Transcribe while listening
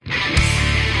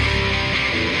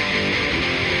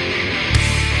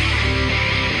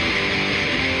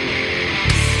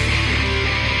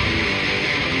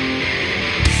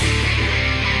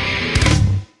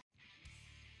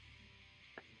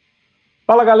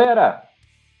Fala, galera!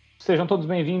 Sejam todos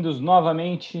bem-vindos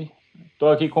novamente. Estou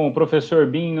aqui com o professor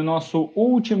Bin no nosso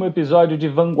último episódio de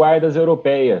Vanguardas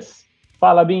Europeias.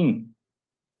 Fala, Bin!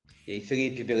 E aí,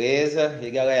 Felipe, beleza? E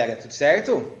aí, galera, tudo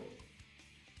certo?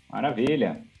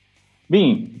 Maravilha!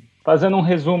 Bin, fazendo um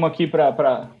resumo aqui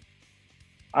para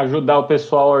ajudar o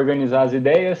pessoal a organizar as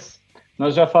ideias,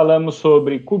 nós já falamos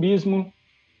sobre cubismo,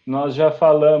 nós já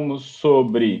falamos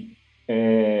sobre...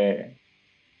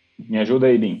 Me ajuda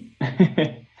aí, Bin.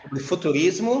 Sobre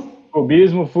futurismo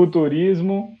Cubismo,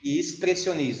 futurismo e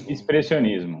expressionismo.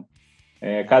 expressionismo.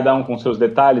 Cada um com seus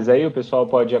detalhes aí, o pessoal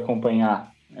pode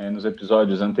acompanhar nos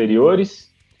episódios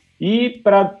anteriores. E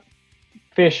para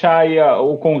fechar aí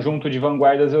o conjunto de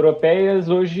vanguardas europeias,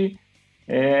 hoje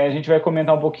a gente vai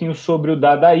comentar um pouquinho sobre o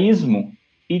dadaísmo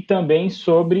e também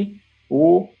sobre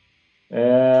o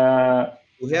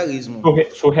Surrealismo.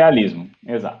 surrealismo.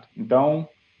 Exato. Então,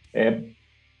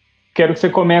 quero que você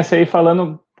comece aí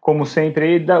falando, como sempre,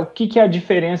 aí, o que é a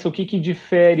diferença, o que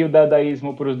difere o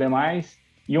dadaísmo para os demais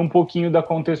e um pouquinho da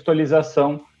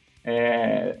contextualização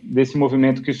desse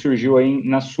movimento que surgiu aí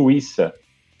na Suíça.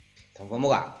 Então vamos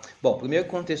lá. Bom, primeiro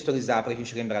contextualizar para a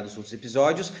gente lembrar dos outros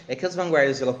episódios é que as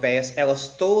vanguardas europeias, elas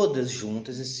todas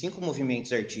juntas, esses 5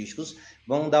 movimentos artísticos,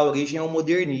 vão dar origem ao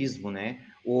modernismo, né?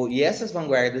 E essas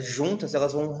vanguardas juntas,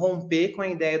 elas vão romper com a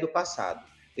ideia do passado.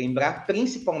 Lembrar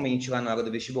principalmente lá na hora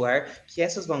do vestibular que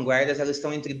essas vanguardas elas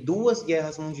estão entre 2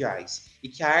 guerras mundiais e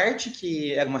que a arte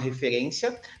que era uma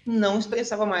referência não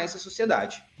expressava mais a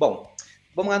sociedade. Bom,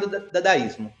 vamos lá do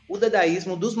dadaísmo. O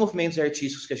dadaísmo dos movimentos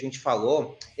artísticos que a gente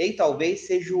falou, ele talvez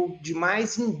seja o de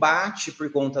mais embate por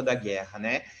conta da guerra,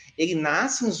 né? Ele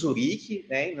nasce em Zurique,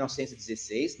 né, em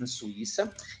 1916, na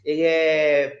Suíça. Ele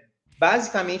é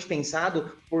basicamente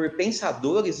pensado por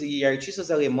pensadores e artistas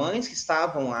alemães que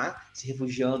estavam lá se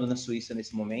refugiando na Suíça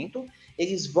nesse momento.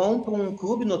 Eles vão para um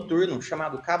clube noturno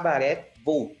chamado Cabaret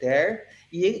Voltaire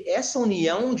e essa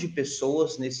união de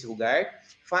pessoas nesse lugar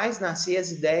faz nascer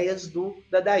as ideias do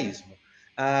dadaísmo.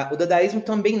 O dadaísmo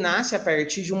também nasce a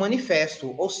partir de um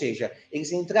manifesto, ou seja,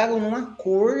 eles entraram num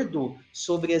acordo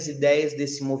sobre as ideias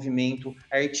desse movimento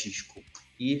artístico.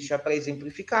 E já para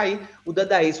exemplificar aí, o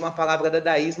dadaísmo, a palavra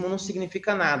dadaísmo não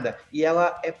significa nada. E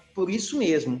ela é por isso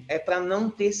mesmo, é para não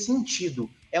ter sentido.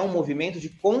 É um movimento de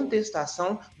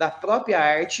contestação da própria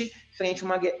arte frente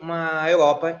a uma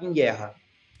Europa em guerra.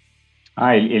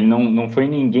 Ele não foi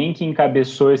ninguém que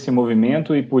encabeçou esse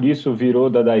movimento e por isso virou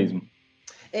dadaísmo.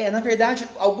 Na verdade,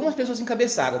 algumas pessoas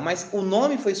encabeçaram, mas o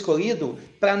nome foi escolhido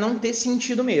para não ter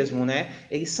sentido mesmo, né?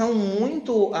 Eles são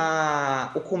muito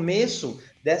o começo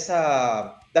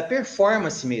da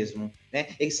performance mesmo, né?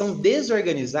 Eles são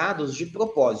desorganizados de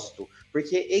propósito,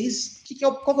 porque eles...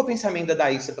 qual que é o pensamento da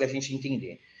Daísa para a gente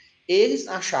entender? Eles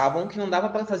achavam que não dava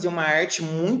para fazer uma arte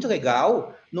muito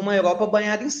legal numa Europa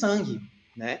banhada em sangue,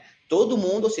 né? Todo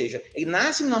mundo, ou seja, ele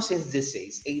nasce em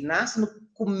 1916, ele nasce no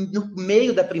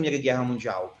meio da Primeira Guerra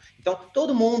Mundial. Então,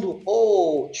 todo mundo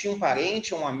ou tinha um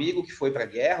parente, ou um amigo que foi para a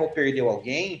guerra, ou perdeu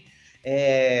alguém,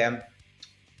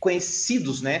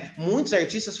 conhecidos, né? Muitos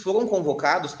artistas foram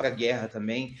convocados para a guerra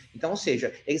também. Então, ou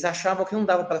seja, eles achavam que não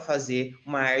dava para fazer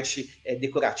uma arte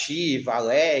decorativa,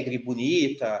 alegre,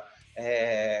 bonita,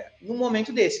 num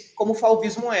momento desse, como o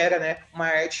fauvismo era, né? Uma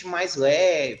arte mais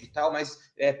leve e tal, mas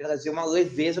trazer uma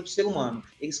leveza para o ser humano.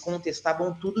 Eles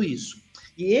contestavam tudo isso.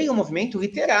 E ele é um movimento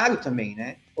literário também,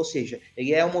 né? Ou seja,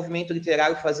 ele é um movimento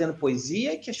literário fazendo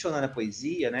poesia e questionando a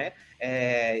poesia, né?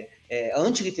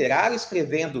 Antiliterário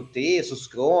escrevendo textos,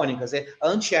 crônicas,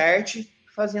 anti-arte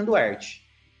fazendo arte.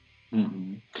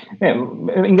 Uhum.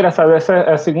 Engraçado, essa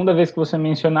é a segunda vez que você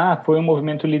mencionar, foi um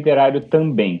movimento literário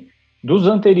também. Dos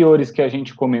anteriores que a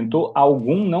gente comentou,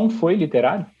 algum não foi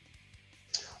literário?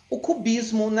 O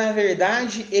cubismo, na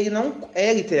verdade, ele não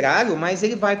é literário, mas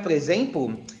ele vai, por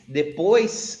exemplo,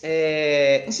 depois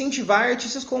incentivar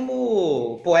artistas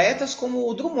como poetas como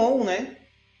o Drummond, né?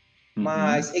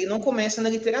 Mas ele não começa na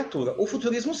literatura. O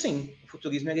futurismo, sim. O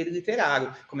futurismo é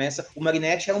literário. O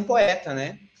Marinetti era um poeta,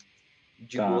 né?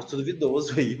 De gosto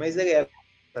duvidoso aí, mas ele era...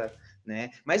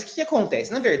 Né? Mas o que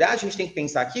acontece? Na verdade, a gente tem que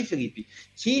pensar aqui, Felipe,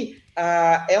 que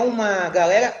é uma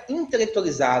galera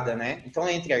intelectualizada, né? Então,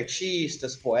 entre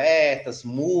artistas, poetas,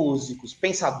 músicos,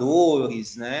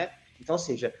 pensadores, né? Então, ou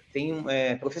seja, tem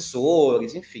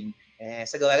professores, enfim.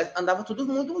 Essa galera andava todo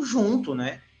mundo junto,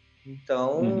 né?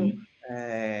 Então,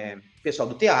 pessoal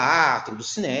do teatro, do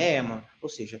cinema, ou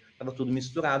seja, estava tudo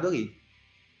misturado ali.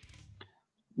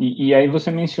 E aí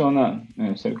você menciona,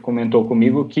 você comentou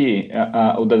comigo que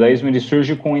o dadaísmo ele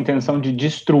surge com a intenção de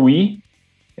destruir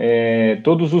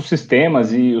todos os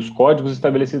sistemas e os códigos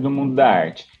estabelecidos no mundo da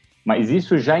arte. Mas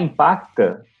isso já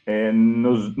impacta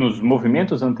nos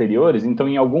movimentos anteriores, então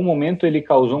em algum momento ele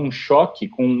causou um choque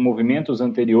com movimentos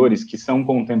anteriores que são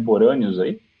contemporâneos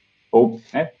aí, ou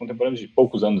contemporâneos de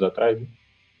poucos anos atrás. Né?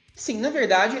 Sim, na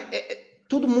verdade,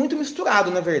 tudo muito misturado,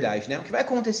 na verdade, né? O que vai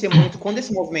acontecer muito quando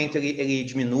esse movimento ele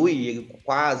diminui, ele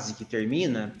quase que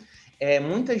termina,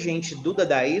 muita gente do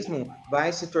dadaísmo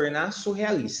vai se tornar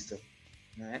surrealista,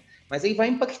 né? Mas aí vai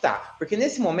impactar, porque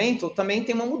nesse momento também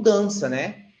tem uma mudança,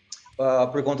 né?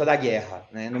 Por conta da guerra,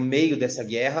 né? No meio dessa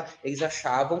guerra, eles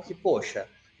achavam que, poxa,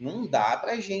 não dá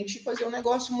para a gente fazer um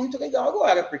negócio muito legal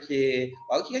agora, porque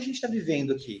olha o que a gente está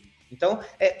vivendo aqui. Então,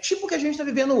 é tipo o que a gente está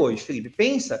vivendo hoje, Felipe.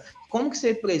 Pensa como que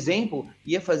você, por exemplo,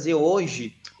 ia fazer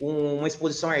hoje uma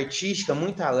exposição artística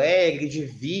muito alegre, de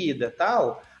vida,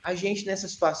 tal, a gente nessa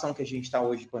situação que a gente está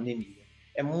hoje de pandemia.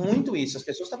 É muito isso, as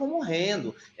pessoas estavam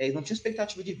morrendo, não tinha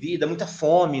expectativa de vida, muita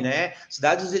fome, né?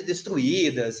 Cidades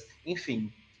destruídas,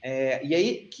 enfim. E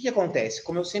aí, o que acontece?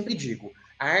 Como eu sempre digo,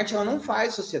 a arte ela não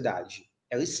faz sociedade,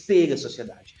 ela espelha a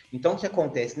sociedade. Então, o que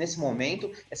acontece nesse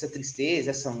momento, essa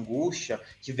tristeza, essa angústia,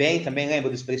 que vem também, lembra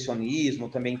do expressionismo,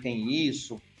 também tem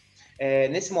isso,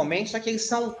 nesse momento, só que eles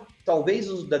são, talvez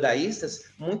os dadaístas,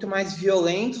 muito mais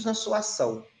violentos na sua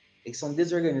ação. Eles são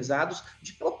desorganizados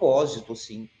de propósito,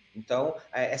 sim. Então,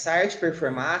 essa arte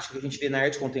performática que a gente vê na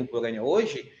arte contemporânea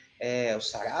hoje, os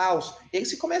saraus,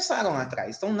 eles que começaram lá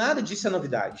atrás. Então, nada disso é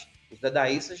novidade. Os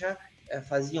dadaístas já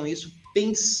faziam isso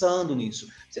pensando nisso.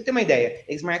 Pra você ter uma ideia,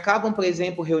 eles marcavam, por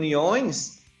exemplo,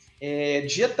 reuniões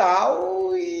dia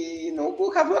tal e não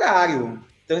colocava horário.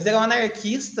 Então, eles eram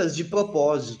anarquistas de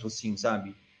propósito, assim,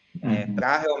 sabe?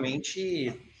 Para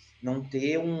realmente não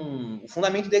ter O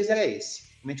fundamento deles era esse.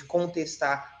 Realmente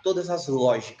contestar todas as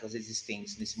lógicas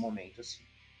existentes nesse momento, assim.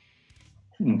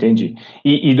 Entendi.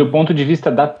 E do ponto de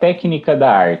vista da técnica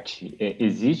da arte,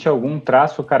 existe algum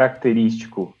traço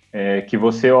característico que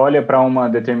você olha para uma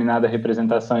determinada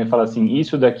representação e fala assim,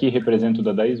 isso daqui representa o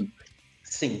dadaísmo?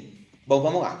 Sim. Bom,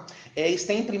 vamos lá. Eles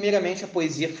têm primeiramente a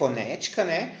poesia fonética,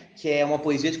 né? Que é uma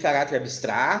poesia de caráter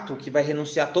abstrato, que vai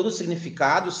renunciar a todo o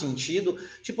significado, o sentido.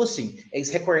 Tipo assim, eles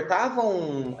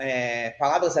recortavam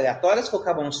palavras aleatórias,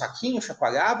 colocavam no saquinho,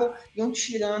 chacoalhavam e iam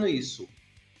tirando isso.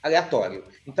 Aleatório.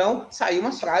 Então, saíram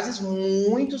umas frases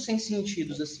muito sem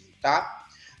sentidos, assim, tá?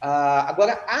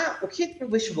 Agora, o que o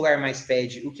vestibular mais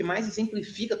pede, o que mais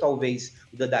exemplifica, talvez,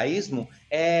 o dadaísmo,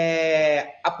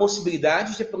 é a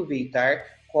possibilidade de aproveitar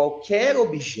qualquer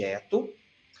objeto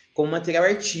como material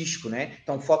artístico, né?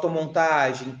 Então,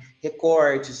 fotomontagem,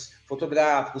 recortes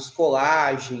fotográficos,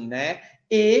 colagem, né?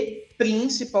 E,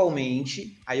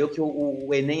 principalmente, aí é o que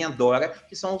o Enem adora,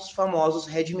 que são os famosos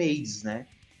handmades, né?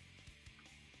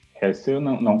 Essa eu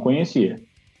não conhecia.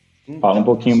 Então, Fala um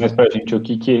pouquinho mais para a gente o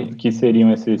que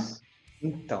seriam esses...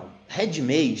 Então,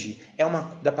 handmade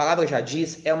da palavra já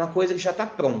diz, é uma coisa que já está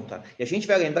pronta. E a gente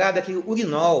vai lembrar daquele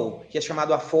urinol, que é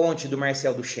chamado A Fonte, do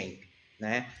Marcel Duchamp,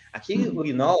 né? Aquele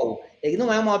urinol, ele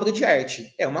não é uma obra de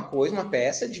arte, é uma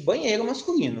peça de banheiro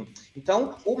masculino.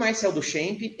 Então, o Marcel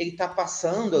Duchamp, ele está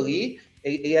passando ali,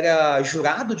 ele era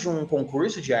jurado de um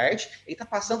concurso de arte, ele está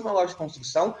passando uma loja de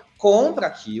construção, compra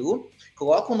aquilo,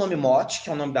 coloca o nome Motte, que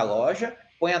é o nome da loja,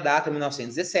 põe a data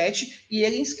 1917 e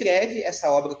ele inscreve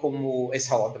essa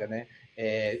obra, né?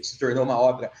 Se tornou uma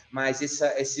obra, mas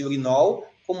esse urinol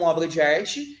como obra de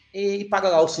arte e paga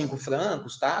lá os 5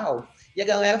 francos, tal. E a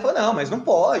galera falou, não, mas não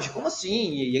pode, como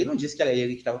assim? E ele não disse que era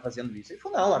ele que estava fazendo isso. Ele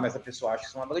falou, não, mas a pessoa acha que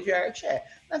isso é uma obra de arte.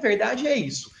 Na verdade, é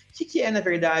isso. O que é, na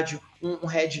verdade, um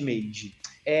handmade?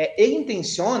 Ele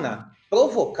intenciona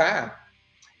provocar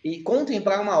e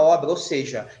contemplar uma obra, ou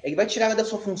seja, ele vai tirar da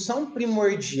sua função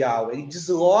primordial, ele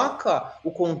desloca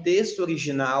o contexto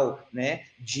original, né,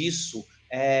 disso,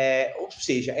 ou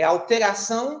seja, é a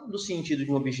alteração do sentido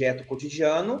de um objeto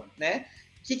cotidiano, né?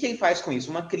 O que ele faz com isso?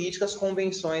 Uma crítica às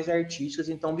convenções artísticas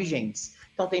então vigentes.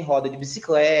 Então tem roda de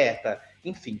bicicleta,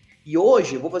 enfim. E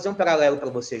hoje, eu vou fazer um paralelo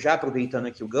para você já, aproveitando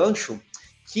aqui o gancho,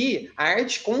 que a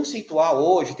arte conceitual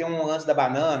hoje tem um lance da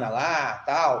banana lá,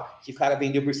 tal, que o cara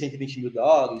vendeu por 120 mil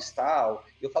dólares, tal.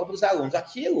 Eu falo para os alunos,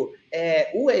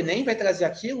 o Enem vai trazer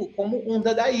aquilo como um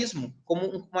dadaísmo,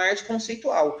 como uma arte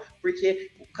conceitual,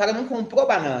 porque o cara não comprou a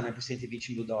banana por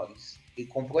 120 mil dólares. Ele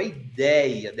comprou a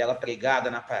ideia dela pregada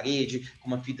na parede, com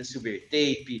uma fita silver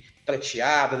tape,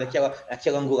 prateada,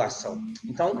 daquela angulação.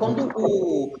 Então, quando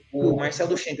o Marcel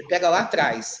Duchamp pega lá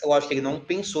atrás, eu acho que ele não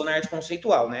pensou na arte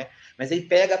conceitual, né? Mas ele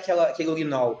pega aquele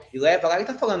urinol e leva lá e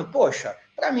tá falando, poxa,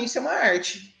 para mim isso é uma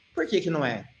arte. Por que não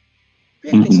é?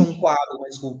 Por que tem que ser um quadro, uma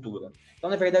escultura? Então,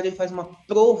 na verdade, ele faz uma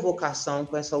provocação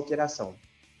com essa alteração.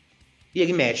 E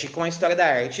ele mexe com a história da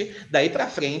arte, daí para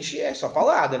frente é só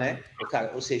paulada, né?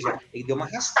 Cara, ou seja, ele deu uma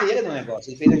rasteira no negócio,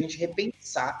 ele fez a gente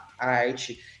repensar a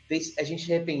arte, fez a gente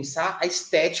repensar a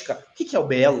estética. O que é o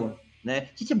belo, né?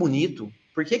 O que é bonito?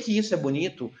 Por que isso é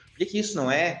bonito? Por que isso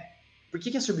não é? Por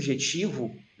que é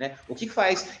subjetivo, né? O que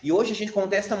faz? E hoje a gente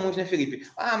contesta muito, né, Felipe?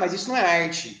 Ah, mas isso não é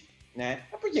arte, né?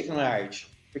 Mas por que não é arte?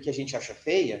 Porque a gente acha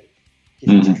feia?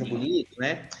 Porque a gente acha bonito,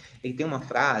 né? Ele tem uma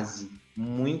frase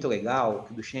muito legal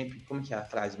do Champ. Como que é a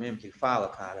frase mesmo que ele fala,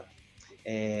 cara?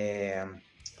 Deixa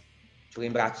eu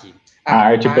lembrar aqui. A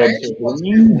arte A pode arte ser pode ser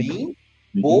ruim. ruim,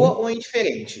 boa ou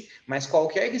indiferente, mas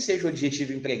qualquer que seja o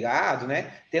adjetivo empregado,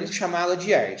 né, temos que chamá-la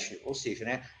de arte. Ou seja,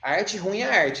 né, a arte ruim é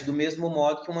arte, do mesmo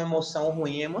modo que uma emoção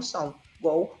ruim é emoção.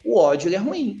 Igual o ódio, ele é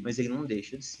ruim, mas ele não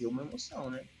deixa de ser uma emoção,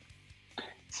 né?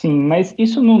 Sim, mas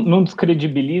isso não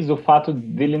descredibiliza o fato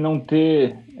dele não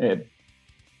ter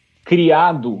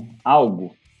criado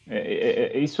algo.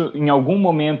 Isso, em algum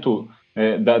momento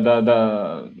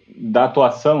da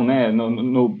atuação, né,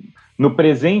 no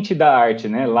presente da arte,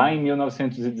 né, lá em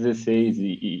 1916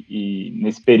 e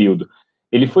nesse período,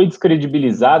 ele foi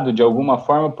descredibilizado de alguma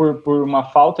forma por uma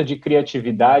falta de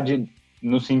criatividade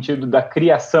no sentido da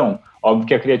criação. Óbvio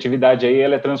que a criatividade aí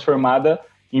ela é transformada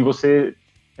em você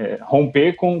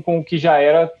romper com o que já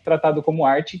era tratado como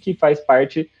arte, que faz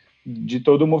parte de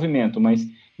todo o movimento, mas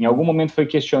em algum momento foi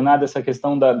questionada essa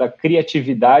questão da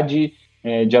criatividade,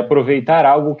 de aproveitar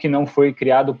algo que não foi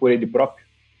criado por ele próprio?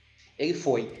 Ele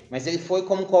foi, mas ele foi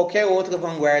como qualquer outra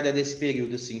vanguarda desse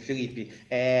período, assim, Felipe.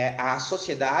 A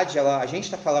sociedade, a gente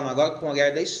está falando agora com o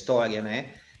olhar da história, né?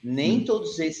 Nem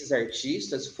todos esses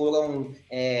artistas foram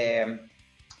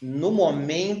no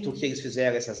momento que eles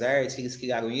fizeram essas artes, que eles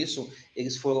criaram isso,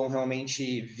 eles foram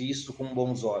realmente vistos com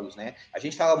bons olhos, né? A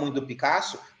gente fala muito do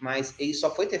Picasso, mas ele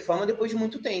só foi ter fama depois de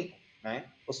muito tempo, né?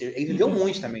 Ou seja, ele viveu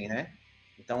muito também, né?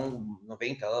 Então,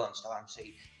 90 anos, tá lá, não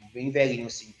sei, bem velhinho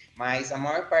assim. Mas a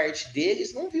maior parte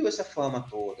deles não viu essa fama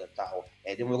toda, tal.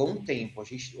 Demorou um tempo.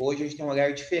 Hoje a gente tem um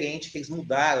olhar diferente, que eles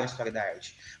mudaram a história da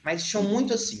arte. Mas tinham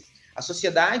muito assim. A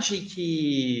sociedade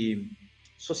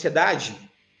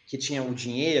que tinha o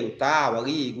dinheiro, tal,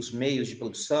 ali, os meios de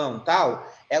produção, tal,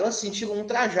 elas se sentiram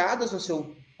ultrajadas no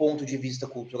seu ponto de vista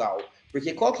cultural.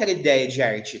 Porque qual que era a ideia de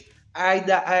arte? A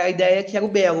ideia é que era o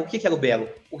belo. O que era o belo?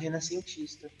 O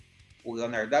renascentista, o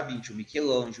Leonardo da Vinci, o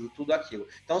Michelangelo, tudo aquilo.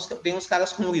 Então tem uns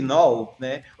caras como o Linol,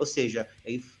 né? Ou seja,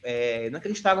 eles não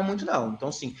acreditavam muito, não. Então,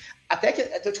 assim,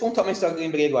 até eu te contar uma história que eu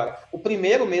lembrei agora. O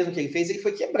primeiro mesmo que ele fez, ele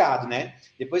foi quebrado, né?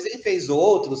 Depois ele fez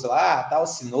outros lá, tal,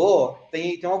 assinou.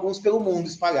 Tem alguns pelo mundo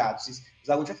espalhados. Os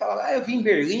alunos já falaram, eu vim em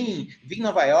Berlim, vim em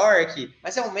Nova York,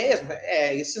 mas é o mesmo?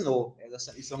 Ele assinou,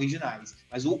 eles são originais.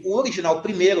 Mas o original, o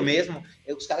primeiro mesmo,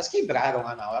 os caras quebraram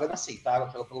lá na hora, não aceitaram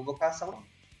pela provocação,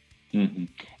 não. Uhum.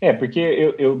 Porque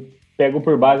eu pego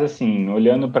por base assim,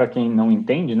 olhando para quem não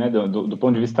entende, né, do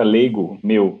ponto de vista leigo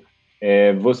meu,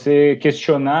 você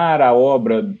questionar a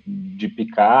obra de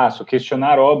Picasso,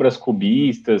 questionar obras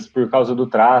cubistas por causa do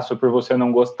traço, por você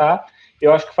não gostar,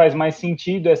 eu acho que faz mais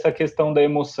sentido essa questão da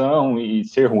emoção e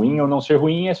ser ruim ou não ser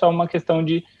ruim é só uma questão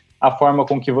de a forma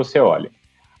com que você olha.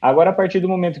 Agora, a partir do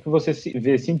momento que você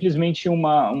vê simplesmente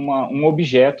um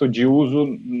objeto de uso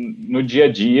no dia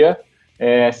a dia,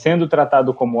 sendo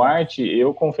tratado como arte,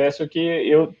 eu confesso que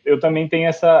eu também tenho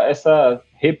essa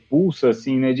repulsa,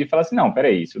 assim, né, de falar assim, não,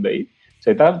 peraí, isso daí,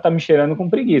 você tá me cheirando com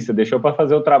preguiça, deixou para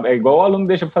fazer o trabalho, é igual o aluno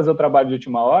deixa para fazer o trabalho de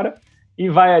última hora e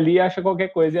vai ali, acha qualquer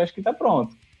coisa e acha que tá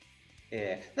pronto.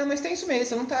 Não, mas tem isso mesmo,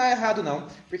 você não tá errado, não.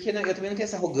 Porque né, eu também não tenho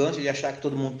essa arrogância de achar que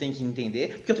todo mundo tem que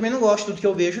entender, porque eu também não gosto do que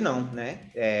eu vejo, não, né?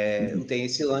 Eu tenho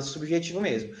esse lance subjetivo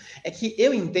mesmo. É que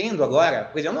eu entendo agora,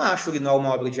 por exemplo, eu não acho o Urinol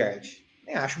uma obra de arte.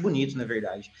 Nem acho bonito, na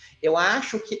verdade. Eu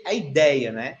acho que a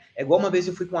ideia, né? É igual uma vez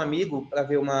eu fui com um amigo para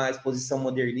ver uma exposição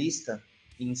modernista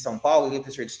em São Paulo, ele é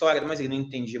professor de história, mas ele não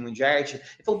entendia muito de arte.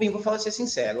 Ele falou, bem, vou falar ser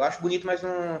sincero, eu acho bonito, mas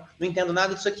não entendo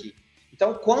nada disso aqui.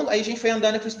 Então, aí a gente foi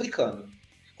andando e foi explicando.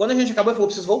 Quando a gente acabou, ele falou,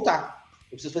 preciso voltar.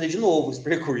 Eu preciso fazer de novo esse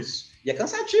percurso. E é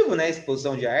cansativo, né?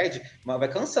 Exposição de arte, mas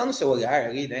vai cansando o seu olhar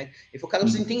ali, né? Ele falou, cara, eu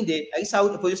preciso entender. Aí saiu,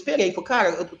 depois eu esperei. Ele falou, cara,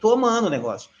 eu tô amando o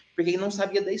negócio. Porque ele não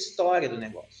sabia da história do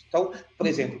negócio. Então, por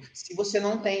exemplo, se você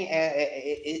não tem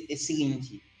esse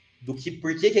link do que,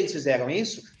 por que eles fizeram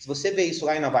isso, se você vê isso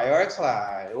lá em Nova York, você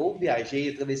fala, eu viajei,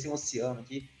 atravessei um oceano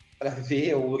aqui, para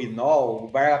ver o urinol, o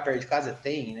bar lá perto de casa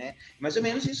tem, né? Mais ou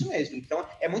menos isso mesmo. Então,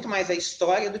 é muito mais a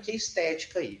história do que a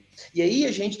estética aí. E aí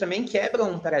a gente também quebra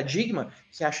um paradigma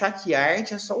que achar que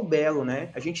arte é só o belo, né?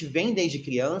 A gente vem desde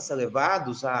criança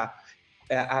levados a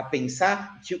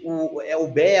pensar que é o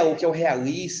belo, que é o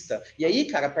realista. E aí,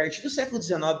 cara, a partir do século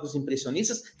XIX, os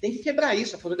impressionistas têm que quebrar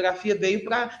isso. A fotografia veio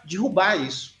para derrubar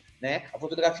isso. né? A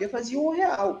fotografia fazia o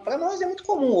real. Para nós é muito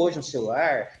comum hoje no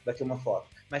celular bater uma foto.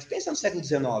 Mas pensa no século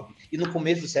XIX e no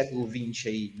começo do século XX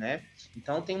aí, né?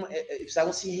 Então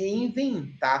precisavam se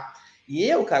reinventar. E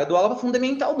eu, cara, dou aula para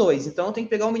Fundamental 2, então eu tenho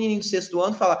que pegar um menininho do sexto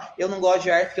ano e falar, eu não gosto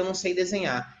de arte porque eu não sei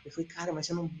desenhar. Eu falei, cara, mas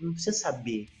você não precisa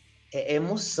saber. É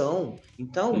emoção.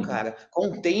 Então, cara, com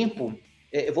o tempo,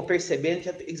 eu vou percebendo que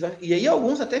eles vão... E aí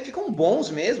alguns até ficam bons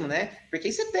mesmo, né? Porque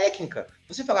isso é técnica.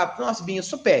 Você falar, nossa, Binho, eu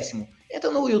sou péssimo.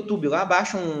 Entra no YouTube lá,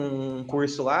 baixa um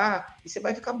curso lá e você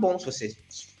vai ficar bom se você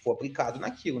for aplicado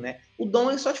naquilo, né? O dom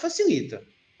ele só te facilita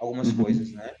algumas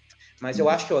coisas, né? Mas eu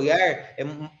acho que olhar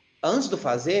antes do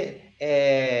fazer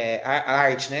a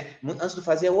arte, né? Antes do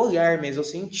fazer é o olhar mesmo, é o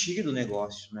sentir do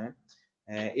negócio, né?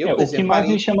 Eu, por O que exemplo, mais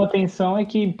me chama atenção é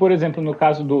que, por exemplo, no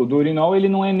caso do urinol, ele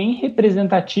não é nem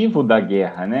representativo da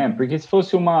guerra, né? Porque se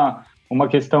fosse uma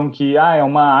questão que é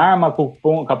uma arma com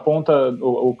a ponta,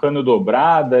 o cano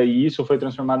dobrada, e isso foi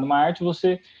transformado numa arte,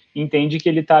 você entende que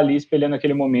ele está ali espelhando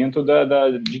aquele momento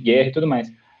de guerra e tudo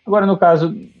mais. Agora,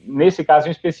 nesse caso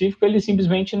em específico, ele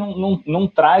simplesmente não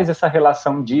traz essa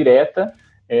relação direta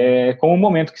com o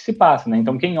momento que se passa, né?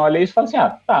 Então, quem olha isso fala assim,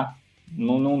 tá,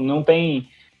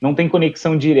 não tem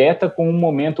conexão direta com um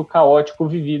momento caótico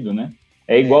vivido, né?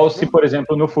 É igual se, por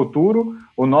exemplo, no futuro,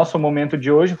 o nosso momento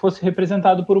de hoje fosse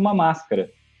representado por uma máscara.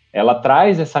 Ela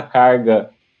traz essa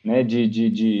carga, né,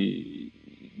 de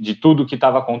tudo que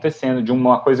estava acontecendo, de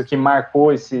uma coisa que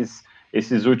marcou esses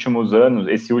últimos anos,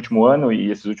 esse último ano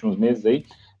e esses últimos meses aí,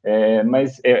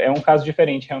 mas é um caso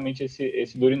diferente, realmente,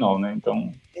 esse do urinol, né?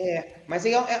 Então... mas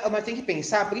tem que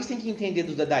pensar, por isso tem que entender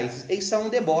dos dadaístas. Eles são um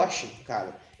deboche,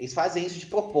 cara. Eles fazem isso de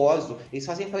propósito, eles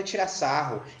fazem para tirar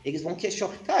sarro, eles vão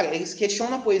questionar. Cara, eles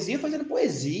questionam a poesia fazendo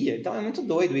poesia, então é muito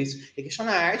doido isso. Eles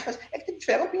questionam a arte, é que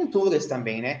tiveram pinturas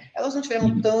também, né? Elas não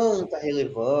tiveram tanta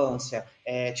relevância,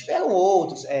 tiveram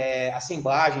outros,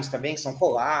 assemblagens também, que são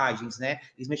colagens, né?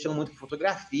 Eles mexeram muito com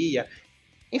fotografia.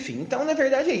 Enfim, então na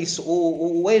verdade é isso.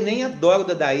 O Enem adora o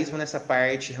dadaísmo nessa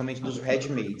parte realmente dos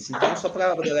ready-mades. Então, só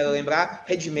para a galera lembrar,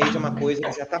 ready-made é uma coisa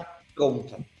que já está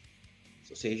pronta.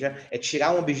 Ou seja, é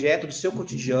tirar um objeto do seu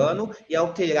cotidiano e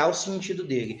alterar o sentido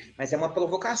dele. Mas é uma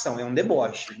provocação, é um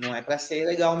deboche. Não é para ser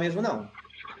legal mesmo, não.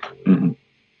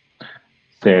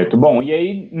 Certo. Bom, e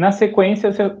aí, na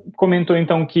sequência, você comentou,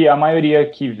 então, que a maioria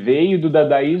que veio do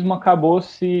dadaísmo acabou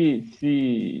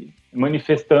se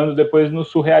manifestando depois no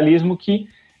surrealismo, que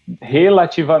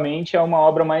relativamente é uma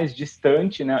obra mais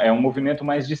distante, né? É um movimento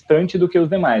mais distante do que os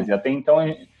demais. E até então,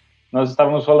 nós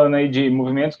estávamos falando aí de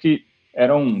movimentos que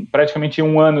eram praticamente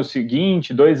um ano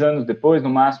seguinte, 2 anos depois, no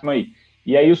máximo aí.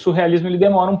 E aí o surrealismo ele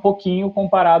demora um pouquinho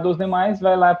comparado aos demais,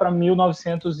 vai lá para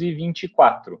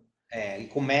 1924. Ele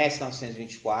começa em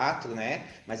 1924, né?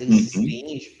 Mas ele se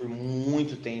estende por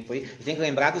muito tempo. E tem que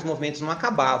lembrar que os movimentos não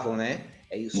acabavam, né?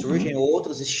 Surgem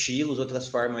outros estilos, outras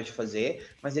formas de fazer,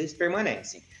 mas eles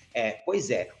permanecem.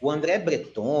 O André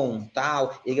Breton,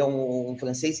 tal, ele é um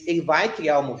francês, ele vai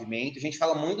criar o movimento. A gente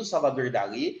fala muito do Salvador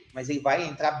Dalí, mas ele vai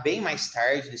entrar bem mais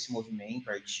tarde nesse movimento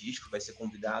artístico, vai ser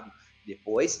convidado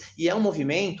depois. E é um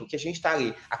movimento que a gente está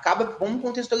ali. Vamos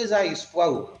contextualizar isso para o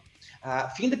aluno.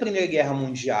 Fim da Primeira Guerra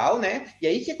Mundial, né? E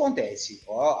aí o que acontece?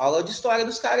 Aula de história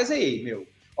dos caras aí, meu.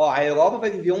 A Europa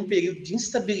vai viver um período de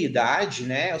instabilidade,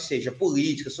 né? Ou seja,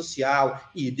 política, social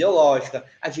e ideológica.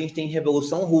 A gente tem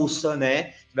Revolução Russa, né?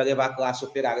 Que vai levar a classe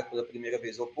operária pela primeira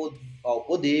vez ao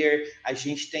poder. A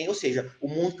gente tem, ou seja, o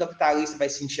mundo capitalista vai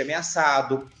se sentir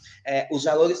ameaçado. Os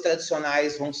valores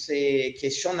tradicionais vão ser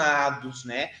questionados,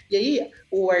 né? E aí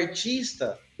o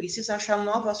artista precisa achar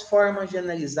novas formas de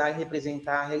analisar e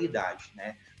representar a realidade,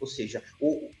 né? Ou seja,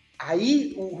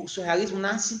 aí o surrealismo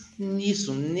nasce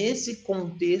nesse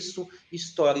contexto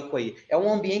histórico aí. É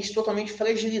um ambiente totalmente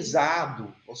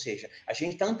fragilizado, ou seja, a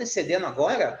gente está antecedendo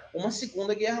agora uma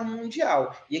Segunda Guerra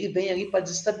Mundial, e ele vem ali para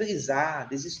desestabilizar,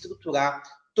 desestruturar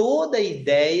toda a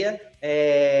ideia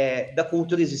da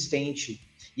cultura existente.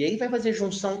 E aí vai fazer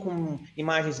junção com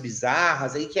imagens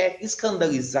bizarras, aí quer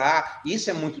escandalizar, isso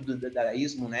é muito do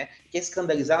dadaísmo, né? Quer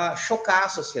escandalizar, chocar a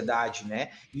sociedade, né?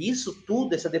 E isso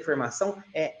tudo, essa deformação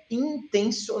é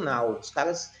intencional. Os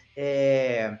caras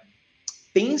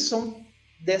pensam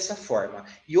dessa forma.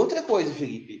 E outra coisa,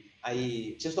 Felipe,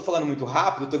 aí, se eu estou falando muito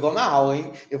rápido, eu tô igual na aula,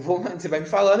 hein? Você vai me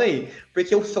falando aí.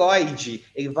 Porque o Freud,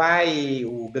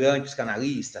 o grande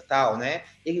psicanalista, tal, né?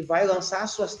 Ele vai lançar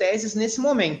suas teses nesse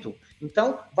momento.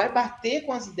 Então, vai bater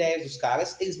com as ideias dos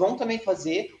caras, eles vão também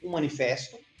fazer um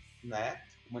manifesto, né?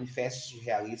 Um manifesto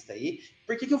surrealista aí.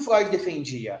 Por que o Freud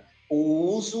defendia? O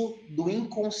uso do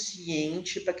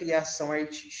inconsciente para a criação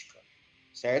artística.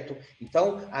 certo?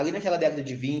 Então, ali naquela década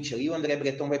de 20, ali, o André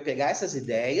Breton vai pegar essas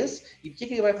ideias e o que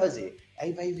ele vai fazer?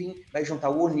 Aí vai juntar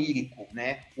o onírico,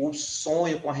 né? O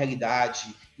sonho com a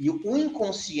realidade e o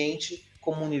inconsciente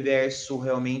como um universo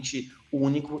realmente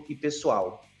único e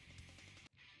pessoal.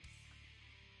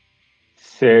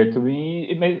 Certo.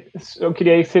 Mas eu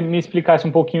queria que você me explicasse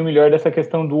um pouquinho melhor dessa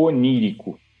questão do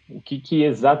onírico. O que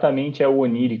exatamente é o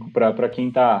onírico, para quem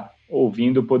está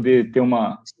ouvindo poder ter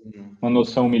uma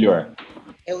noção melhor?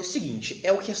 É o seguinte,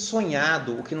 é o que é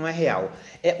sonhado, o que não é real.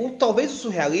 Talvez o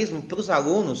surrealismo, para os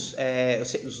alunos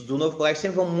do novo colégio,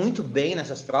 sempre vão muito bem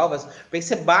nessas provas, porque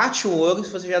você bate o olho,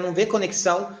 se você já não vê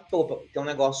conexão, opa, tem um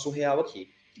negócio surreal aqui.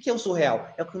 O que é o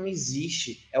surreal? É o que não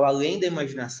existe, é o além da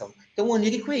imaginação. Então o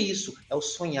onírico é isso, é o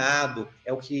sonhado,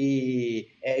 é o que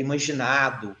é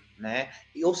imaginado, né?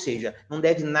 Ou seja, não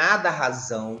deve nada à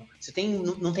razão,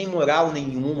 não tem moral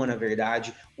nenhuma, na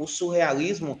verdade. O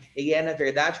surrealismo, ele é, na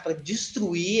verdade, para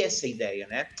destruir essa ideia,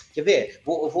 né? Quer ver?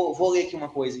 Vou ler aqui uma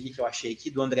coisa aqui que eu achei aqui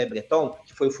do André Breton,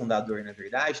 que foi o fundador, na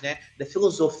verdade, né? Da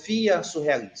filosofia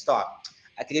surrealista. Ó,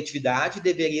 a criatividade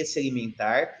deveria se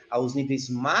alimentar aos níveis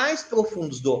mais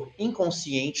profundos do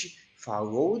inconsciente.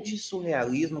 Falou de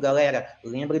surrealismo, galera.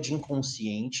 Lembra de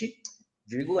inconsciente,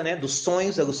 vírgula, né? Dos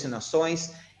sonhos,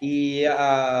 alucinações, e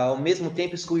ao mesmo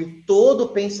tempo excluir todo o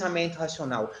pensamento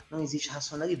racional. Não existe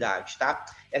racionalidade, tá?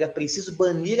 Era preciso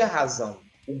banir a razão,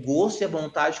 o gosto e a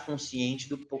vontade consciente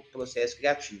do processo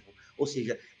criativo. Ou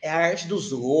seja, é a arte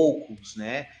dos loucos,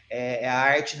 né? É a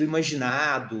arte do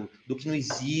imaginado, do que não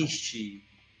existe.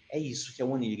 É isso que é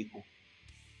o onírico.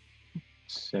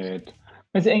 Certo.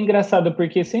 Mas é engraçado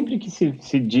porque sempre que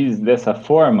se diz dessa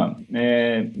forma,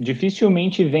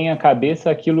 dificilmente vem à cabeça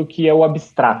aquilo que é o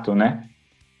abstrato, né?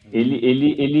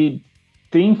 Ele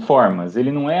tem formas, ele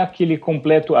não é aquele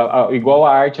completo, igual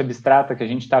a arte abstrata que a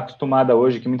gente está acostumada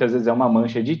hoje, que muitas vezes é uma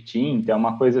mancha de tinta, é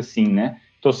uma coisa assim, né?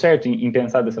 Tô certo em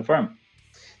pensar dessa forma?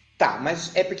 Tá,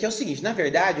 mas é porque é o seguinte, na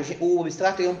verdade, o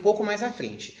abstrato é um pouco mais à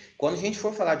frente. Quando a gente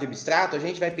for falar de abstrato, a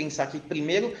gente vai pensar que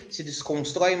primeiro se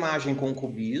desconstrói a imagem com o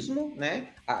cubismo, né?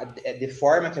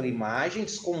 Deforma aquela imagem,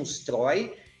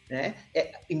 desconstrói, né?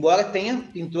 Embora tenha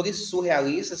pintores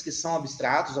surrealistas que são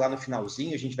abstratos lá no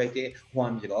finalzinho, a gente vai ter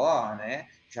Juan Miró, né?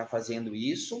 Já fazendo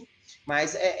isso,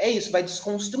 mas é isso, vai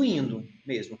desconstruindo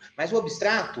mesmo. Mas o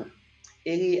abstrato,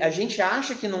 a gente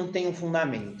acha que não tem um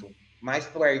fundamento, mas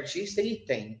para o artista ele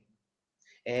tem.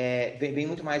 Vem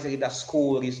muito mais ali das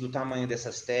cores, do tamanho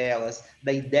dessas telas,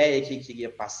 da ideia que ele queria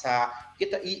passar.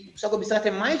 Só que o abstrato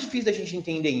é mais difícil da gente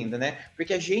entender ainda, né?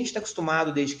 Porque a gente está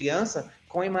acostumado desde criança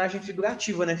com a imagem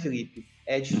figurativa, né, Felipe?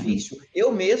 É difícil.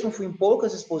 Eu mesmo fui em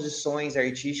poucas exposições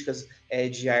artísticas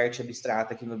de arte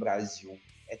abstrata aqui no Brasil.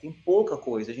 Tem pouca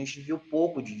coisa, a gente viu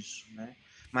pouco disso, né?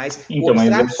 Mas o Então,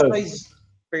 mas abstrato só existe.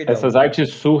 essas Perdão. artes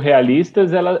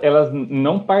surrealistas, elas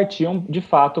não partiam de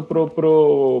fato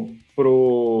pro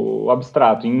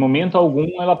abstrato. Em momento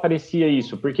algum ela parecia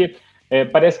isso, porque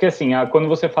parece que assim, quando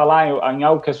você falar em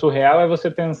algo que é surreal, é você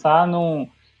pensar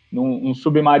num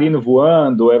submarino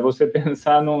voando, é você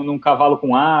pensar num cavalo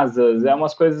com asas, é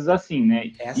umas coisas assim,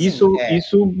 né? É assim,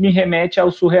 Isso me remete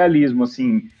ao surrealismo,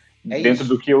 assim, é dentro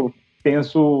do isso. que eu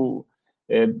penso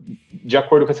de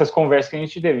acordo com essas conversas que a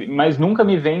gente teve, mas nunca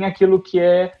me vem aquilo que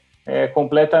é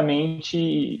completamente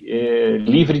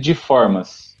livre de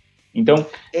formas. Então,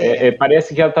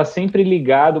 parece que ela está sempre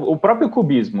ligado. O próprio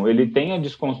cubismo, ele tem a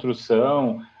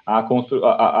desconstrução,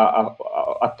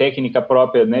 a técnica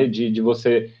própria, né, de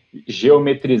você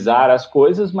geometrizar as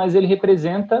coisas, mas ele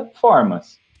representa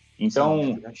formas. Sim, Então,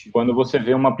 figurativo. quando você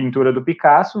vê uma pintura do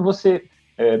Picasso, você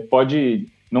pode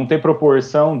não ter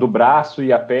proporção do braço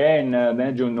e a perna,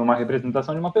 né, de uma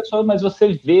representação de uma pessoa, mas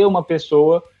você vê uma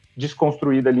pessoa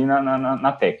desconstruída ali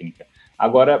na técnica.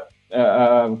 Agora,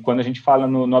 quando a gente fala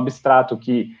no abstrato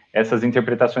que essas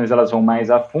interpretações elas vão mais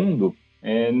a fundo,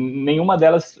 nenhuma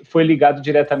delas foi ligada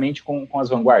diretamente com as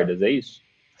vanguardas, é isso?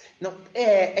 Não,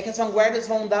 que as vanguardas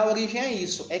vão dar origem a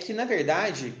isso. É que, na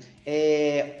verdade,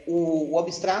 o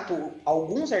abstrato,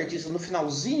 alguns artistas no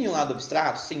finalzinho lá do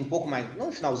abstrato, sim, um pouco mais, não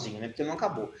no finalzinho, né, porque não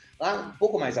acabou, lá um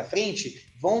pouco mais à frente,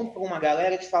 vão para uma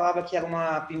galera que falava que era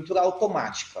uma pintura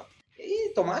automática. E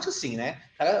automática, sim, né?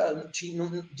 O cara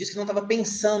disse que não estava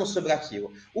pensando sobre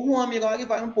aquilo. O Juan Miró, ele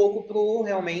vai um pouco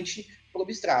realmente pro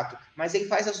abstrato, mas ele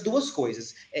faz as duas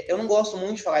coisas. Eu não gosto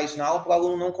muito de falar isso na aula para o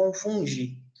aluno não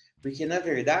confundir. Porque, na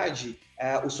verdade,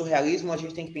 o surrealismo a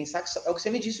gente tem que pensar que é o que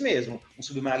você me disse mesmo. Um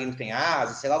submarino tem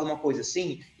asas, sei lá, alguma coisa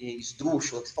assim,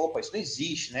 esdrúxula, que você falou, pô, isso não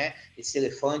existe, né? Esse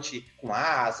elefante com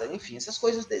asa, enfim, essas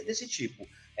coisas desse tipo.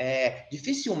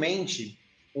 Dificilmente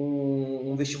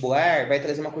um vestibular vai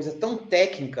trazer uma coisa tão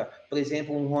técnica, por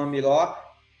exemplo, um Juan Miró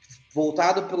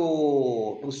voltado para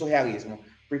o surrealismo.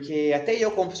 Porque até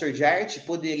eu, como professor de arte,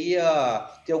 poderia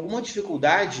ter alguma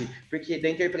dificuldade porque da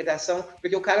interpretação,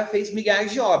 porque o cara fez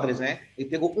milhares de obras, né? Ele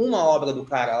pegou uma obra do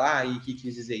cara lá e que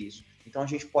quis dizer isso. Então a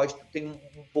gente pode ter um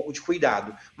pouco de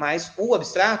cuidado. Mas o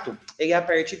abstrato, ele é a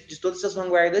partir de todas essas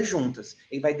vanguardas juntas.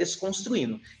 Ele vai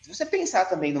desconstruindo. Se você pensar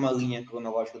também numa linha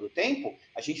cronológica do tempo,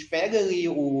 a gente pega ali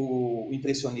o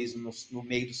impressionismo no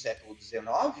meio do século XIX,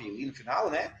 ali no final,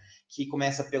 né? Que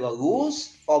começa pela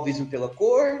luz, o fauvismo pela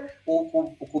cor,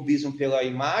 o cubismo pela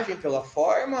imagem, pela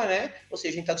forma, né? Ou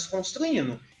seja, a gente está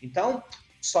desconstruindo. Então,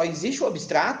 só existe o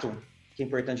abstrato, que é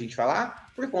importante a gente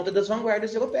falar, por conta das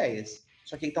vanguardas europeias.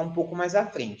 Só que ele está um pouco mais à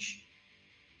frente.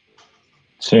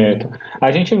 Certo.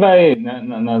 A gente vai, né,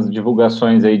 nas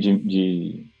divulgações aí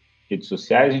de redes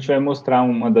sociais, a gente vai mostrar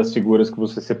uma das figuras que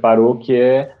você separou, que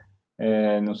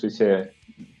não sei se é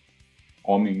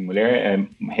homem e mulher,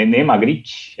 René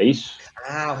Magritte, é isso?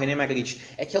 Ah, o René Magritte.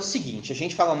 É que é o seguinte, a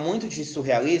gente fala muito de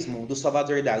surrealismo, do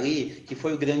Salvador Dalí, que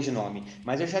foi o grande nome.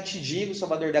 Mas eu já te digo, o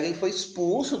Salvador Dalí foi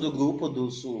expulso do grupo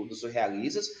dos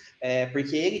surrealistas,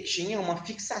 porque ele tinha uma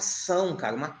fixação,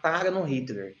 cara, uma tara no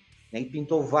Hitler. Né? Ele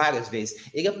pintou várias vezes.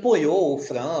 Ele apoiou o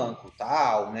Franco,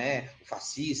 tal, né? O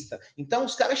fascista. Então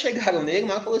os caras chegaram nele,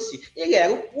 mas falou assim: ele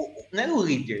era não era o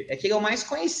líder, é que ele é o mais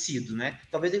conhecido, né?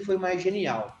 Talvez ele foi o mais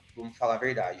genial, vamos falar a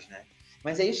verdade, né?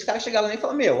 Mas aí os caras chegaram lá e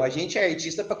falaram: meu, a gente é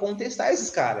artista para contestar esses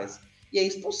caras. E aí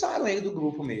expulsaram ele do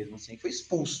grupo mesmo, assim, foi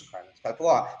expulso, cara. Os caras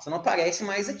falaram: ó, você não aparece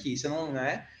mais aqui, você não,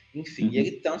 né? Enfim, e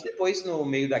ele tanto depois, no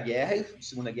meio da guerra,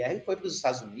 Segunda Guerra, ele foi para os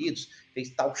Estados Unidos, fez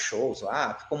tal shows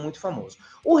lá, ficou muito famoso.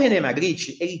 O René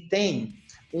Magritte, ele tem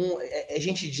a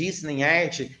gente diz em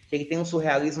arte que ele tem um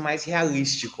surrealismo mais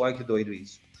realístico, olha que doido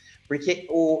isso. Porque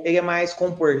ele é mais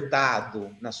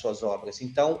comportado nas suas obras.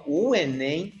 Então, o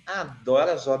Enem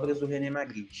adora as obras do René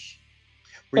Magritte.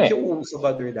 Porque o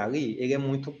Salvador Dalí, ele é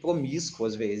muito promíscuo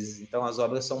às vezes. Então, as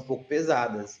obras são um pouco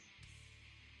pesadas.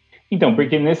 Então,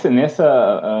 porque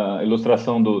nessa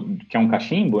ilustração que é um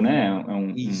cachimbo, né?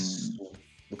 Isso,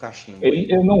 do cachimbo.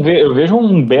 Eu não vejo, eu vejo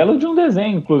um belo de um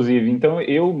desenho, inclusive. Então,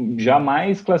 eu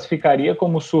jamais classificaria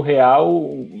como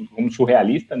como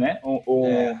surrealista, né?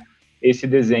 Esse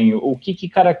desenho. O que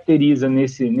caracteriza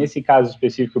nesse caso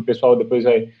específico, o pessoal depois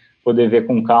vai poder ver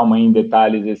com calma em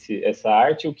detalhes essa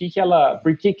arte, por que ela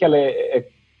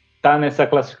tá nessa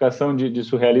classificação de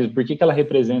surrealismo, por que ela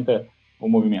representa o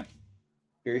movimento?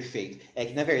 Perfeito. É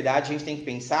que, na verdade, a gente tem que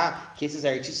pensar que esses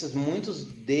artistas, muitos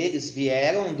deles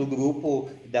vieram do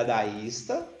grupo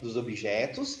dadaísta, dos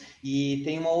objetos, e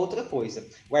tem uma outra coisa.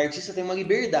 O artista tem uma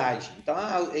liberdade. Então,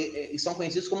 eles são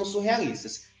conhecidos como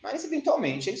surrealistas. Mas,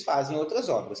 eventualmente, eles fazem outras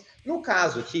obras. No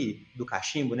caso aqui, do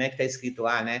cachimbo, né, que está escrito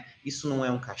lá, né, isso não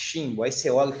é um cachimbo, aí você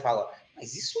olha e fala,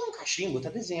 mas isso é um cachimbo, está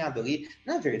desenhado ali.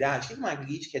 Na verdade, o que o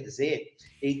Magritte quer dizer?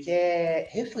 Ele quer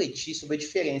refletir sobre a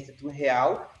diferença entre o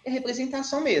real e a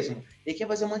representação mesmo. Ele quer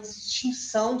fazer uma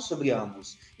distinção sobre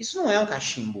ambos. Isso não é um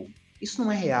cachimbo. Isso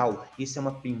não é real. Isso é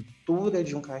uma pintura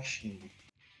de um cachimbo.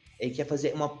 Ele quer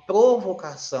fazer uma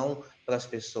provocação para as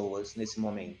pessoas nesse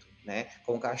momento, né?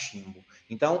 Com o cachimbo.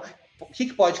 Então, o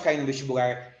que pode cair no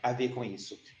vestibular a ver com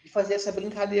isso? De fazer essa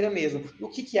brincadeira mesmo. Do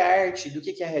que é arte, do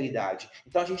que é realidade.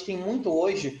 Então, a gente tem muito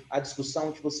hoje a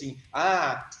discussão, tipo assim,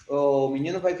 o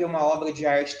menino vai ver uma obra de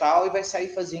arte tal e vai sair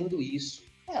fazendo isso.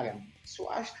 Cara, isso eu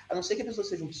acho, a não ser que a pessoa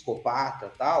seja um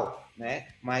psicopata tal, né?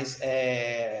 Mas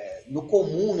no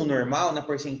comum, no normal, na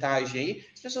porcentagem aí,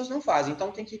 as pessoas não fazem.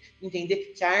 Então tem que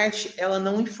entender que a arte, ela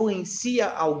não influencia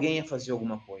alguém a fazer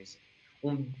alguma coisa.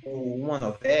 Uma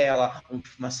novela,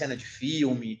 uma cena de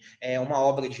filme, uma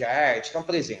obra de arte. Então,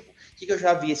 por exemplo, o que eu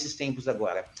já vi esses tempos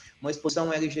agora? Uma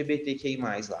exposição LGBTQI+,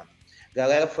 lá. A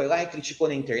galera foi lá e criticou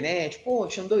na internet, pô,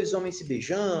 tinham dois homens se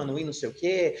beijando e não sei o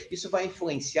quê, isso vai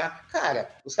influenciar. Cara,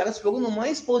 os caras foram numa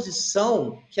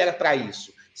exposição que era para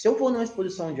isso. Se eu vou numa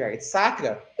exposição de arte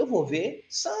sacra, eu vou ver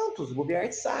santos, vou ver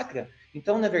arte sacra.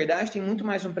 Então, na verdade, tem muito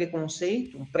mais um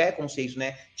preconceito,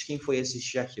 né, de quem foi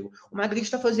assistir aquilo. O Magritte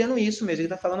está fazendo isso mesmo,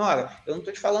 ele está falando, olha, eu não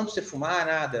estou te falando para você fumar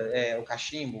nada, o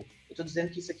cachimbo, eu estou dizendo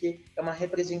que isso aqui é uma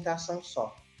representação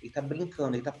só. Ele está brincando,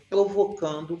 ele está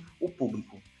provocando o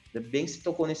público. Ainda bem que você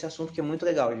tocou nesse assunto, que é muito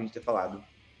legal a gente ter falado.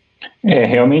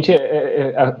 Realmente,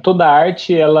 toda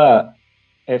arte, ela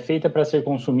é feita para ser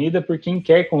consumida por quem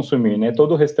quer consumir, né?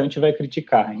 Todo o restante vai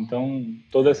criticar. Então,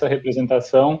 toda essa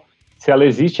representação, se ela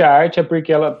existe, a arte é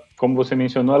porque ela, como você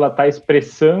mencionou, ela está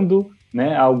expressando,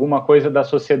 né, alguma coisa da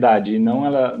sociedade, e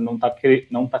ela não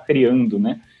tá criando,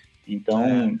 né?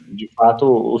 Então, de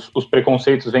fato, os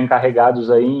preconceitos vêm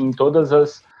carregados aí em todas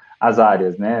as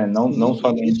áreas, né? Não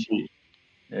somente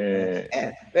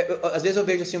Às vezes eu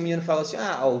vejo assim, o menino fala assim,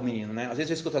 o menino, né? Às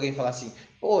vezes eu escuto alguém falar assim,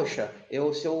 poxa,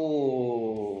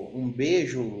 um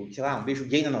beijo, sei lá, um beijo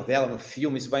gay na novela, no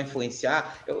filme, isso vai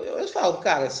influenciar. Eu falo,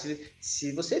 cara,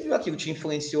 se você viu aquilo que te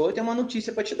influenciou, eu tenho uma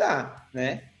notícia para te dar,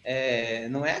 né?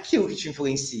 Não é aquilo que te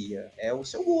influencia, é o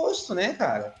seu gosto, né,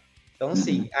 cara? Então,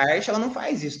 assim, a arte, ela não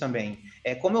faz isso também.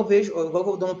 Como eu vejo, eu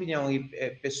vou dar uma opinião aí,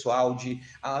 pessoal,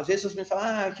 às vezes as pessoas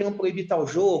falam, querem proibir tal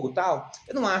jogo, tal.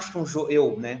 Eu não acho que um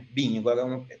jogo, né, Binho,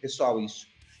 agora é pessoal isso.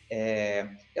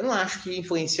 Eu não acho que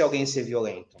influencia alguém a ser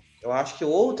violento. Eu acho que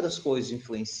outras coisas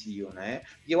influenciam, né?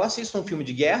 E eu assisto um filme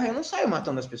de guerra, eu não saio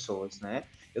matando as pessoas, né?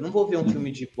 Eu não vou ver um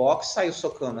filme de boxe e saio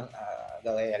socando a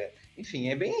galera. Enfim,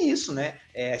 é bem isso, né?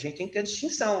 A gente tem que ter a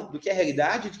distinção do que é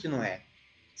realidade e do que não é,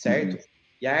 certo?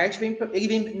 E a arte ele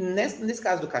vem nesse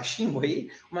caso do cachimbo aí,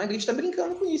 o Magritte está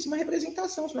brincando com isso, uma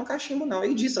representação, isso não é um cachimbo, não.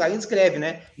 Ele diz lá, ele escreve,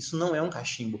 né? Isso não é um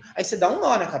cachimbo. Aí você dá um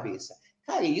nó na cabeça.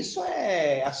 Cara, isso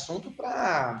é assunto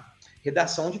para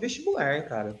redação de vestibular,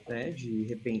 cara, né? De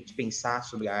repente pensar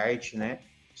sobre a arte, né?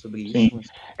 Sobre isso. Sim.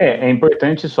 É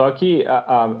importante só que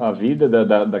a vida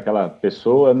daquela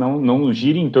pessoa não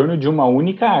gira em torno de uma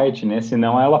única arte, né?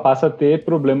 Senão ela passa a ter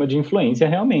problema de influência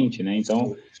realmente, né?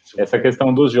 Então, essa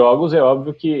questão dos jogos, é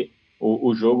óbvio que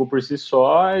o jogo por si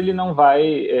só, ele não vai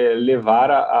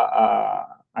levar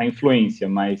a influência,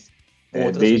 mas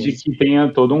desde que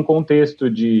tenha todo um contexto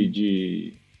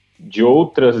de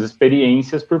outras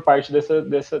experiências por parte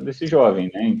desse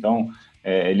jovem, né? Então,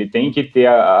 ele tem que ter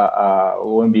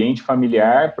o ambiente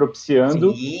familiar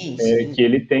propiciando que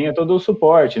ele tenha todo o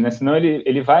suporte, né? Senão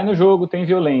ele vai no jogo, tem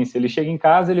violência, ele chega em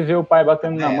casa, ele vê o pai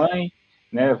batendo na mãe,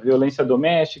 né? Violência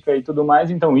doméstica e tudo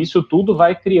mais. Então, isso tudo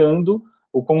vai criando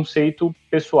o conceito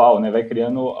pessoal, né? Vai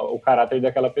criando o caráter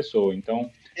daquela pessoa.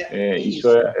 Então, isso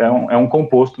é um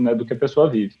composto, né, do que a pessoa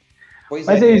vive.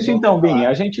 Mas é isso então, Binho.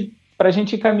 Para a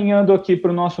gente ir caminhando aqui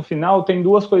para o nosso final, tem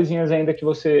duas coisinhas ainda que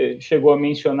você chegou a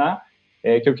mencionar,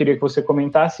 que eu queria que você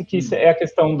comentasse, que é a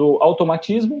questão do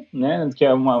automatismo, né, que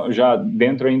é já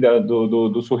dentro ainda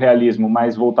do surrealismo,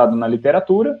 mais voltado na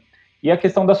literatura, e a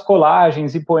questão das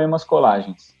colagens e poemas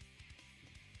colagens.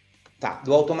 Tá,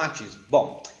 do automatismo.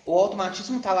 Bom, o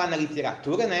automatismo está lá na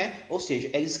literatura, né? Ou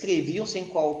seja, eles escreviam sem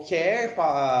qualquer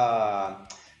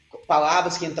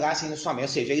palavras que entrassem na sua mente, ou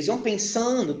seja, eles iam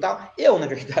pensando tal. Eu, na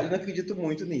verdade, não acredito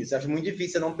muito nisso, acho muito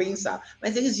difícil não pensar.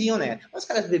 Mas eles iam, né? Os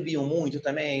caras bebiam muito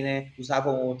também, né?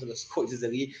 Usavam outras coisas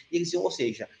ali. E eles iam, ou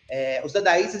seja, os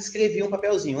dadaístas escreviam um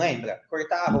papelzinho, lembra?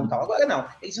 Cortavam tal. Agora não,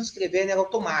 eles iam escrevendo, era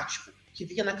automático. Que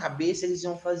vinha na cabeça, eles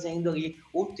iam fazendo ali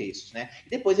o texto, né? E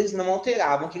depois eles não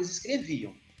alteravam o que eles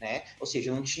escreviam, né? Ou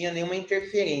seja, não tinha nenhuma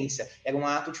interferência, era um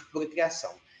ato de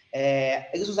procriação.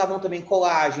 Eles usavam também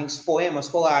colagens, poemas,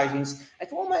 colagens. Aí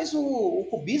falou, mas o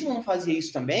cubismo não fazia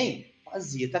isso também?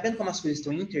 Fazia. Tá vendo como as coisas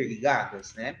estão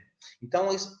interligadas, né? Então,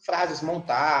 frases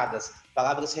montadas,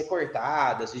 palavras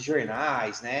recortadas de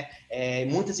jornais, né?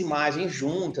 Muitas imagens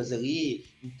juntas ali.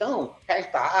 Então,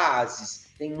 cartazes,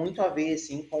 tem muito a ver,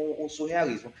 assim, com o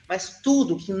surrealismo. Mas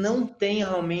tudo que não tem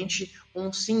realmente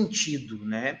um sentido,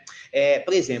 né?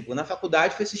 Por exemplo, na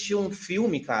faculdade fui assistir um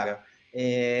filme, cara,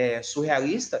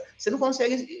 surrealista, você não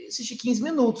consegue assistir 15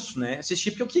 minutos, né?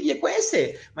 Assistir porque eu queria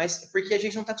conhecer, mas porque a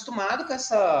gente não está acostumado com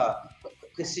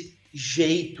esse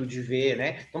jeito de ver,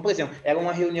 né? Então, por exemplo, era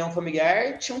uma reunião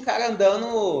familiar, tinha um cara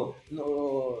andando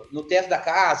no teto da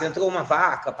casa, entrou uma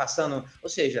vaca passando, ou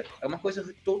seja, é uma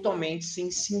coisa totalmente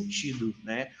sem sentido,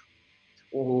 né?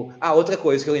 Outra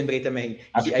coisa que eu lembrei também.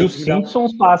 Acho que os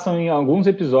Simpsons passam, em alguns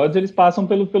episódios, eles passam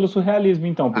pelo surrealismo,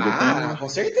 então. Porque com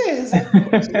certeza.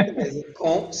 Com certeza.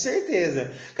 Com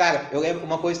certeza. Cara, eu lembro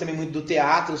uma coisa também muito do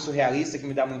teatro surrealista que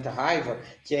me dá muita raiva,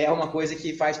 que é uma coisa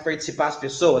que faz participar as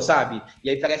pessoas, sabe? E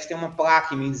aí parece que tem uma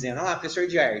placa em mim dizendo, professor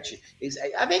de arte.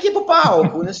 Vem aqui pro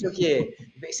palco, não sei o quê.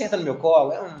 Vem, senta no meu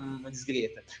colo, é uma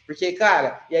desgreta. Porque,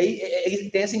 cara, e aí ele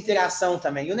tem essa interação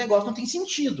também, e o negócio não tem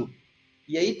sentido.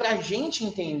 E aí, pra gente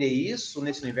entender isso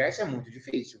nesse universo é muito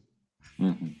difícil.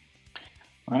 Uhum.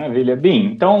 Maravilha. Bem,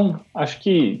 então, acho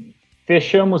que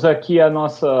fechamos aqui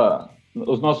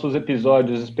os nossos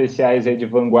episódios especiais aí de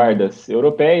vanguardas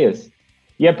europeias.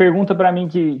 E a pergunta para mim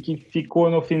que ficou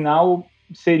no final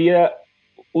seria: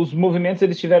 os movimentos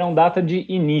eles tiveram data de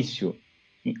início?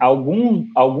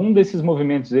 Algum desses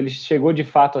movimentos ele chegou de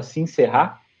fato a se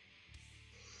encerrar?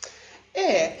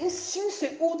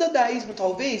 o dadaísmo,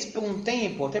 talvez, por um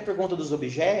tempo, até por conta dos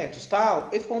objetos tal,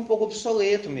 ele ficou um pouco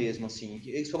obsoleto mesmo, assim.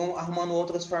 Eles foram arrumando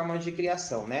outras formas de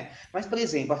criação, né? Mas, por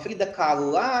exemplo, a Frida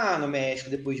Kahlo lá no México,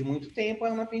 depois de muito tempo,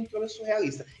 era uma pintora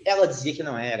surrealista. Ela dizia que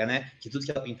não era, né? Que tudo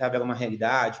que ela pintava era uma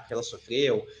realidade, que ela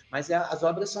sofreu, mas as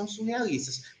obras são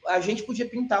surrealistas. A gente podia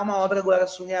pintar uma obra agora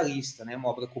surrealista, né? Uma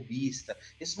obra cubista.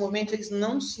 Nesse momento, eles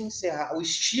não se encerraram, o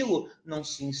estilo não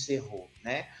se encerrou,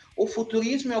 né? O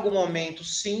futurismo, em algum momento,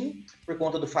 sim, por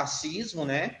conta do fascismo,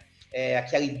 né?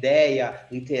 Aquela ideia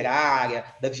literária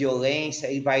da violência,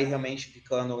 ele vai realmente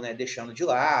ficando, né, deixando de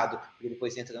lado, porque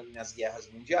depois entrando nas guerras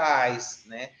mundiais,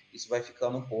 né? Isso vai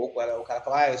ficando um pouco. O cara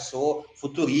fala, eu sou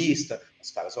futurista.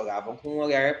 Os caras olhavam com um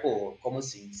olhar, pô, como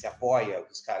assim? Se apoia?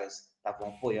 Os caras estavam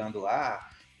apoiando lá.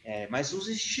 Mas os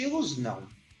estilos, não,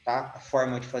 tá? A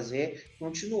forma de fazer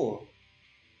continuou.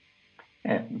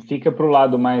 Fica para o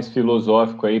lado mais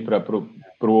filosófico aí, para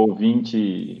o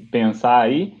ouvinte pensar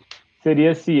aí,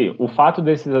 seria se o fato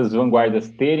dessas vanguardas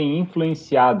terem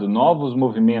influenciado novos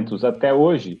movimentos até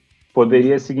hoje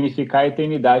poderia significar a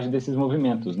eternidade desses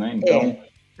movimentos, né? Então,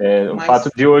 o fato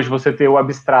de hoje você ter o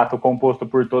abstrato composto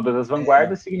por todas as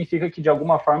vanguardas significa que, de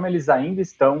alguma forma, eles ainda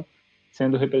estão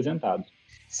sendo representados.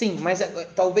 Sim, mas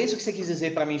talvez o que você quis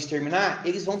dizer para mim de terminar,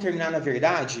 eles vão terminar, na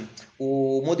verdade,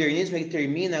 o modernismo ele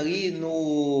termina ali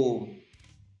no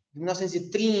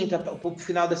 1930, para o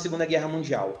final da Segunda Guerra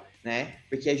Mundial, né?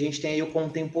 Porque a gente tem aí o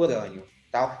contemporâneo.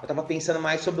 Tá? Eu estava pensando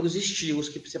mais sobre os estilos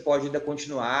que você pode ainda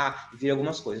continuar e ver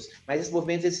algumas coisas. Mas esses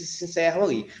movimentos eles se encerram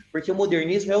ali. Porque o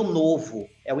modernismo é o novo,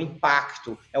 é o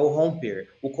impacto, é o romper.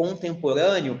 O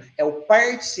contemporâneo é o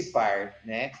participar,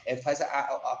 né?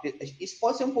 Isso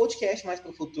pode ser um podcast mais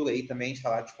para o futuro aí também, de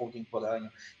falar de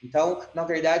contemporâneo. Então, na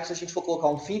verdade, se a gente for colocar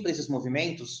um fim para esses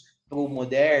movimentos, para o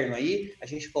moderno aí, a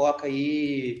gente coloca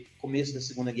aí começo da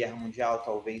Segunda Guerra Mundial,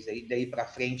 talvez, aí daí para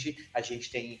frente a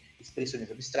gente tem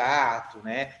expressionismo abstrato,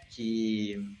 né,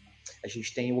 que a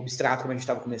gente tem o abstrato, como a gente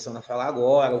estava começando a falar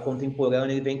agora, o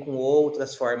contemporâneo ele vem com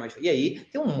outras formas, e aí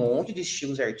tem um monte de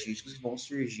estilos artísticos que vão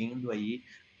surgindo aí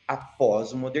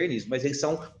após o modernismo, mas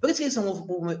por isso que eles são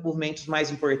movimentos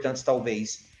mais importantes,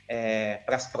 talvez,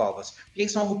 para as provas, porque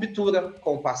eles são a ruptura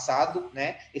com o passado,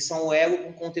 né, eles são o elo com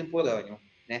o contemporâneo.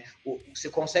 Né? Você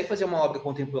consegue fazer uma obra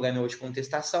contemporânea hoje com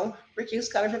contestação porque os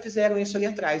caras já fizeram isso ali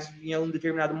atrás, em um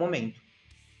determinado momento.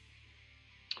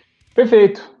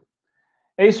 Perfeito.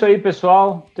 É isso aí,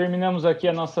 pessoal. Terminamos aqui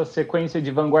a nossa sequência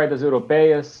de vanguardas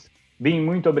europeias. Bim,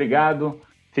 muito obrigado.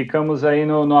 Ficamos aí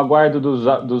no aguardo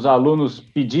dos alunos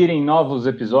pedirem novos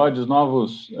episódios,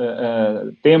 novos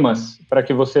temas, para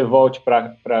que você volte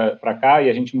para cá e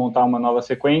a gente montar uma nova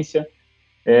sequência.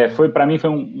 Para mim foi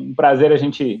um prazer a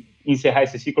gente encerrar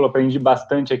esse ciclo. Eu aprendi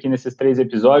bastante aqui nesses 3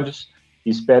 episódios.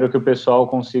 Espero que o pessoal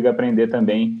consiga aprender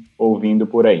também ouvindo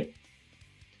por aí.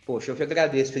 Poxa, eu que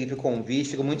agradeço, Felipe, o convite.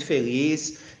 Fico muito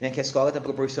feliz, né, que a escola está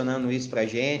proporcionando isso para a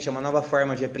gente. É uma nova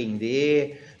forma de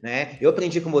aprender, né? Eu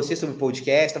aprendi com você sobre o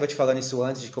podcast, estava te falando isso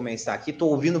antes de começar aqui. Estou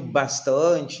ouvindo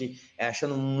bastante,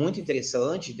 achando muito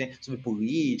interessante, né, sobre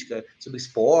política, sobre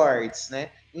esportes, né?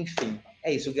 Enfim,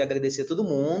 é isso. Eu queria agradecer a todo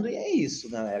mundo e é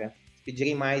isso, galera. Se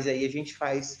pedirem mais aí, a gente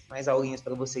faz mais aulinhas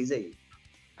para vocês aí.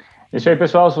 É isso aí,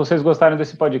 pessoal. Se vocês gostaram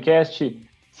desse podcast,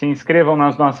 se inscrevam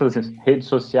nas nossas redes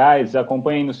sociais,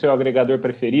 acompanhem no seu agregador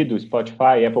preferido,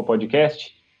 Spotify, Apple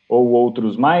Podcast ou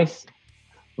outros mais.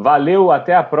 Valeu,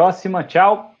 até a próxima.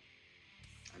 Tchau.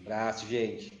 Abraço,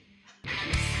 gente.